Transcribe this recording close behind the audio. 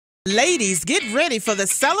Ladies, get ready for the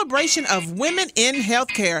celebration of women in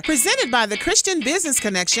healthcare, presented by the Christian Business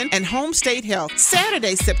Connection and Home State Health,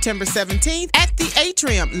 Saturday, September 17th at the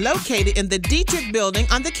ATRIUM, located in the Detrick building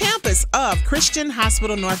on the campus of Christian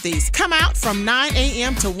Hospital Northeast. Come out from 9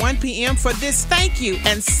 a.m. to 1 p.m. for this thank you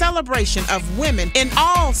and celebration of women in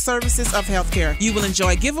all services of healthcare. You will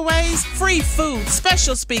enjoy giveaways, free food,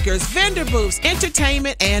 special speakers, vendor booths,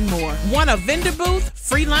 entertainment, and more. Want a vendor booth,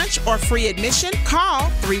 free lunch, or free admission?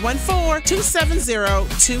 Call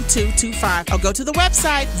 314-270-2225 or go to the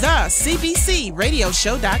website,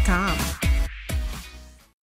 thecbcradioshow.com.